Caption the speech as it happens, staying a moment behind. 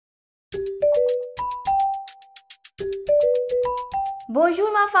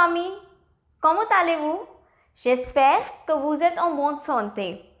Bonjour ma famille, comment allez-vous? J'espère que vous êtes en bonne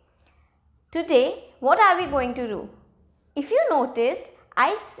santé. Today, what are we going to do? If you noticed,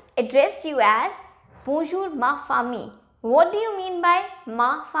 I addressed you as Bonjour ma famille. What do you mean by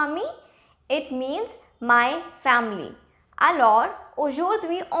ma famille? It means my family. Alors,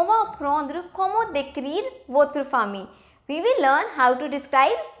 aujourd'hui, on va apprendre comment décrire votre famille. We will learn how to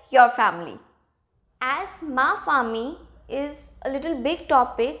describe your family. As ma famille is a little big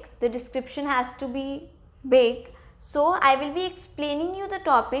topic, the description has to be big. So, I will be explaining you the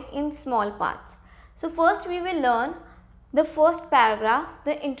topic in small parts. So, first we will learn the first paragraph,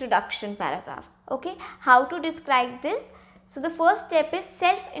 the introduction paragraph. Okay, how to describe this? So, the first step is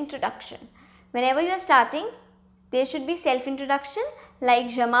self-introduction. Whenever you are starting, there should be self-introduction like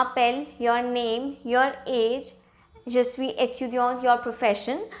je m'appelle, your name, your age, je suis étudiant, your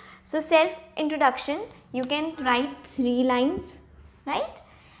profession. So, self-introduction, you can write 3 lines, right?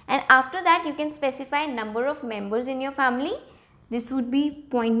 And after that, you can specify number of members in your family. This would be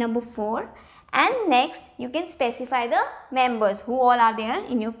point number 4. And next, you can specify the members who all are there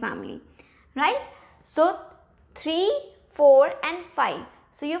in your family, right? So, 3, 4 and 5.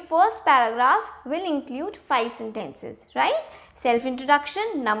 So, your first paragraph will include 5 sentences, right?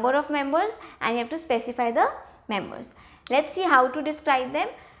 Self-introduction, number of members, and you have to specify the members. Let's see how to describe them.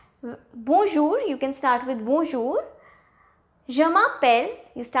 Bonjour, you can start with bonjour. Je m'appelle,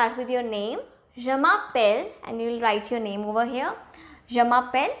 you start with your name. Je m'appelle, and you will write your name over here. Je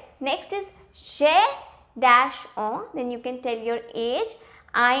m'appelle. Next is j'ai dash on, then you can tell your age.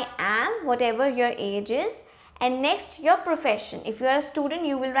 I am, whatever your age is. And next, your profession. If you are a student,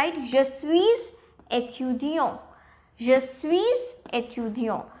 you will write je suis étudiant. Je suis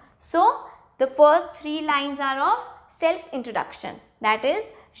étudiant. So, the first 3 lines are of self-introduction. That is,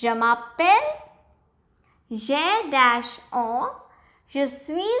 je m'appelle, j'ai dash on, je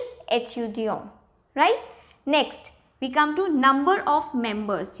suis étudiant. Right? Next, we come to number of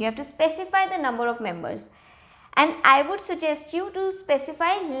members. You have to specify the number of members. And I would suggest you to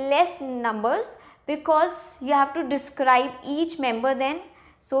specify less numbers because you have to describe each member then.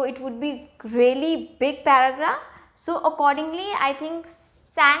 So, it would be really big paragraph. So, accordingly, I think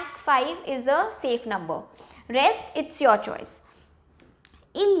 5 is a safe number. Rest, it's your choice.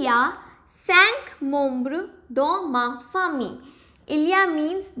 Il y a 5 membres dans ma famille. Il y a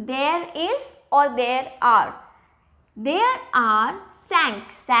means there is or there are. There are 5.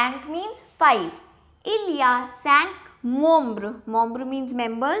 5 means 5. Il y a 5 membres. Membres means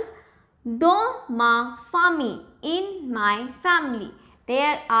members. Dans ma famille. In my family.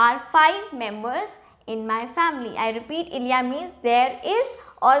 There are 5 members in my family. I repeat, il y a means there is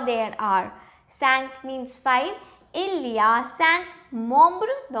or there are. 5 means 5. Il y a 5 membres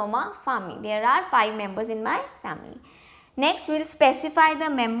dans ma famille. There are 5 members in my family. Next, we will specify the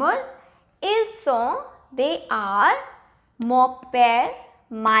members. Ils sont, they are, mon père,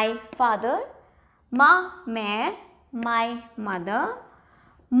 my father, ma mère, my mother,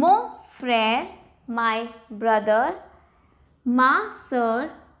 mon frère, my brother, ma sœur,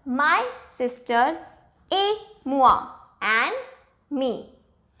 my sister, et moi, and me.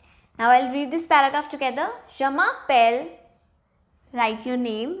 Now, I will read this paragraph together. Je m'appelle, write your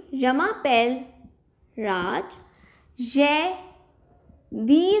name. Je m'appelle Raj. J'ai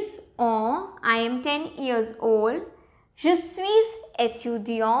 10 ans. I am 10 years old. Je suis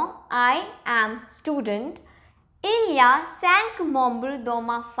étudiant. I am student. Il y a 5 membres dans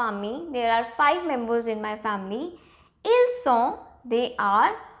ma famille. There are 5 members in my family. Ils sont, they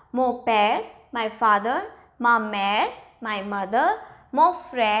are, mon père, my father, ma mère, my mother, mon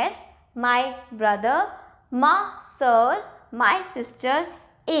frère, my brother, ma sœur, my sister,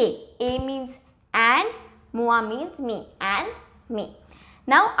 A means and, moi means me, and me.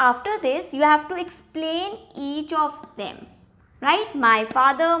 Now, after this, you have to explain each of them, right? My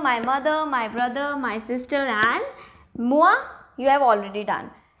father, my mother, my brother, my sister, and moi, you have already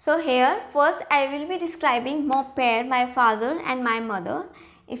done. So, here, first I will be describing mon père, my father, and my mother.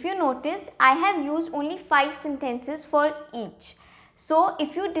 If you notice, I have used only 5 sentences for each. So,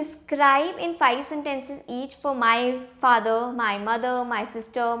 if you describe in 5 sentences each for my father, my mother, my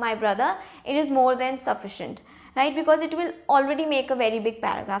sister, my brother, it is more than sufficient, right? Because it will already make a very big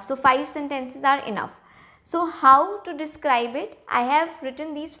paragraph. So, 5 sentences are enough. So, how to describe it? I have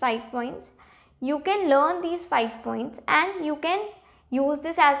written these 5 points. You can learn these 5 points and you can use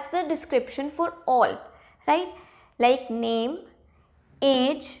this as the description for all, right? Like name,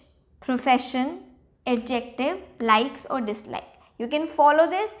 age, profession, adjective, likes or dislike. You can follow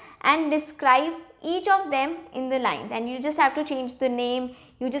this and describe each of them in the lines, and you just have to change the name,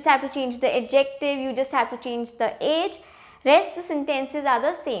 You just have to change the adjective, you just have to change the age. Rest the sentences are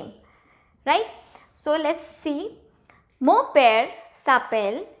the same, right? So let's see. Mon père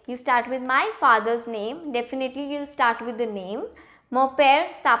s'appelle, you start with my father's name, definitely you'll start with the name. Mon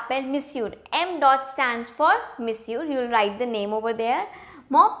père s'appelle Monsieur, M dot stands for Monsieur, you'll write the name over there.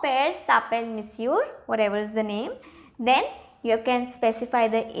 Mon père s'appelle Monsieur, whatever is the name. Then you can specify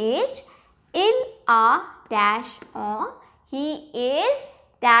the age. Il a dash ans, he is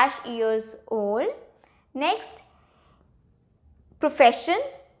dash years old. Next, profession,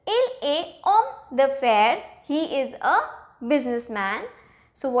 il est homme d'affaires, he is a businessman.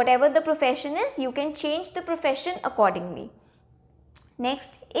 So whatever the profession is, you can change the profession accordingly.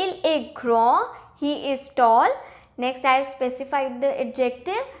 Next, il est grand, he is tall. Next, I have specified the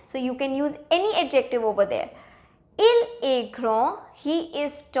adjective, so you can use any adjective over there. Il est grand, he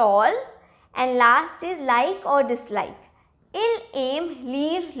is tall. And last is like or dislike. Il aime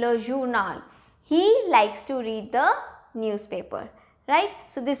lire le journal, he likes to read the newspaper, right?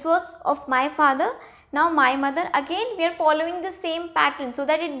 So this was of my father. Now my mother, again we are following the same pattern so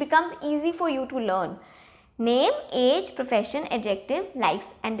that it becomes easy for you to learn. Name, age, profession, adjective, likes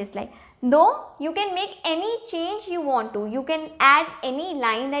and dislike. Though you can make any change you want to, you can add any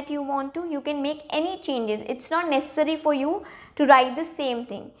line that you want to, you can make any changes. It's not necessary for you to write the same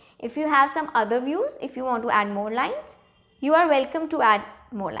thing. If you have some other views, if you want to add more lines, you are welcome to add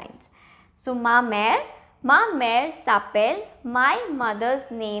more lines. So ma mère s'appelle, my mother's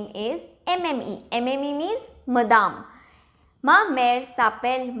name is MME. MME means Madame. Ma mère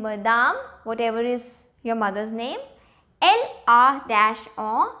s'appelle Madame, whatever is your mother's name. Elle a dash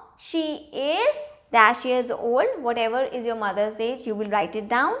ans, she is dash years old, whatever is your mother's age, you will write it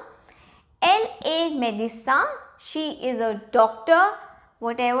down. Elle est médecin, she is a doctor,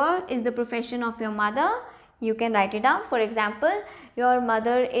 whatever is the profession of your mother, you can write it down. For example, your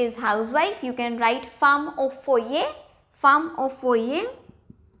mother is housewife, you can write femme au foyer, femme au foyer,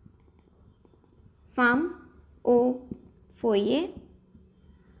 femme au foyer,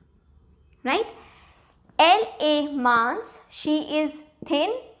 right? Elle est mince, she is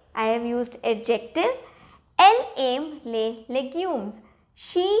thin, I have used adjective. Elle aime les légumes,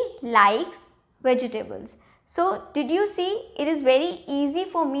 she likes vegetables. So did you see, it is very easy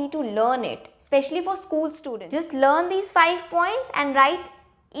for me to learn it, especially for school students. Just learn these 5 points and write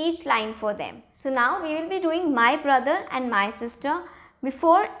each line for them. So now we will be doing my brother and my sister.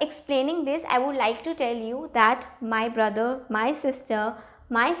 Before explaining this, I would like to tell you that my brother, my sister,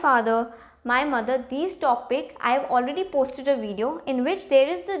 my father, my mother, these topics, I have already posted a video in which there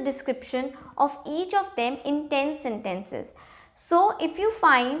is the description of each of them in 10 sentences. So if you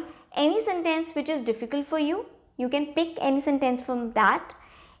find any sentence which is difficult for you, you can pick any sentence from that.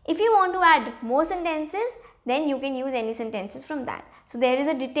 If you want to add more sentences, then you can use any sentences from that. So there is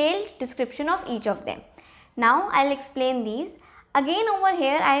a detailed description of each of them. Now I'll explain these. Again over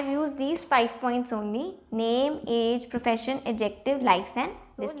here I have used these 5 points only: name, age, profession, adjective, likes and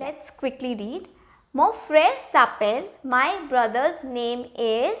dislikes. So let's quickly read. Mon frère s'appelle, my brother's name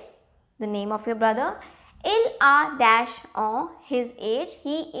is, the name of your brother. Il a dash ans, his age,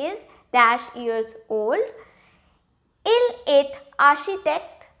 he is dash years old. Il est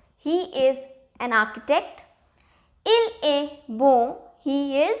architecte, he is an architect. Il est bon,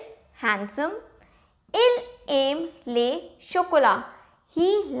 he is handsome. Il aime les chocolats,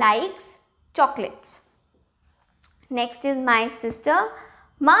 he likes chocolates. Next is my sister.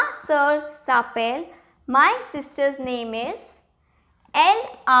 Ma sœur s'appelle, my sister's name is. Elle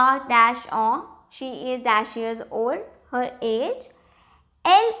a dash ans, she is dash years old, her age.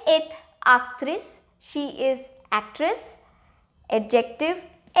 Elle est actrice, she is actress. Adjective,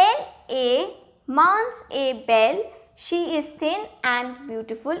 elle est mince et belle, she is thin and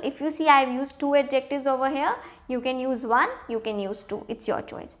beautiful. If you see, I have used 2 adjectives over here. You can use 1, you can use 2. It's your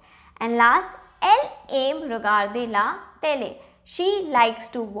choice. And last, elle aime regarder la télé. She likes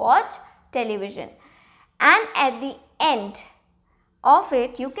to watch television. And at the end of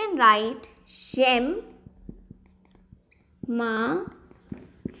it, you can write j'aime ma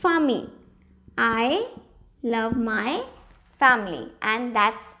famille. I love my family. And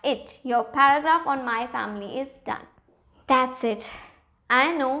that's it. Your paragraph on my family is done. That's it.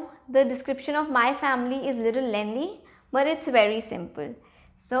 I know the description of my family is little lengthy, but it's very simple.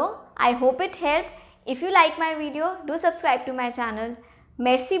 So, I hope it helped. If you like my video, do subscribe to my channel.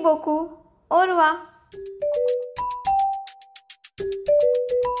 Merci beaucoup. Au revoir.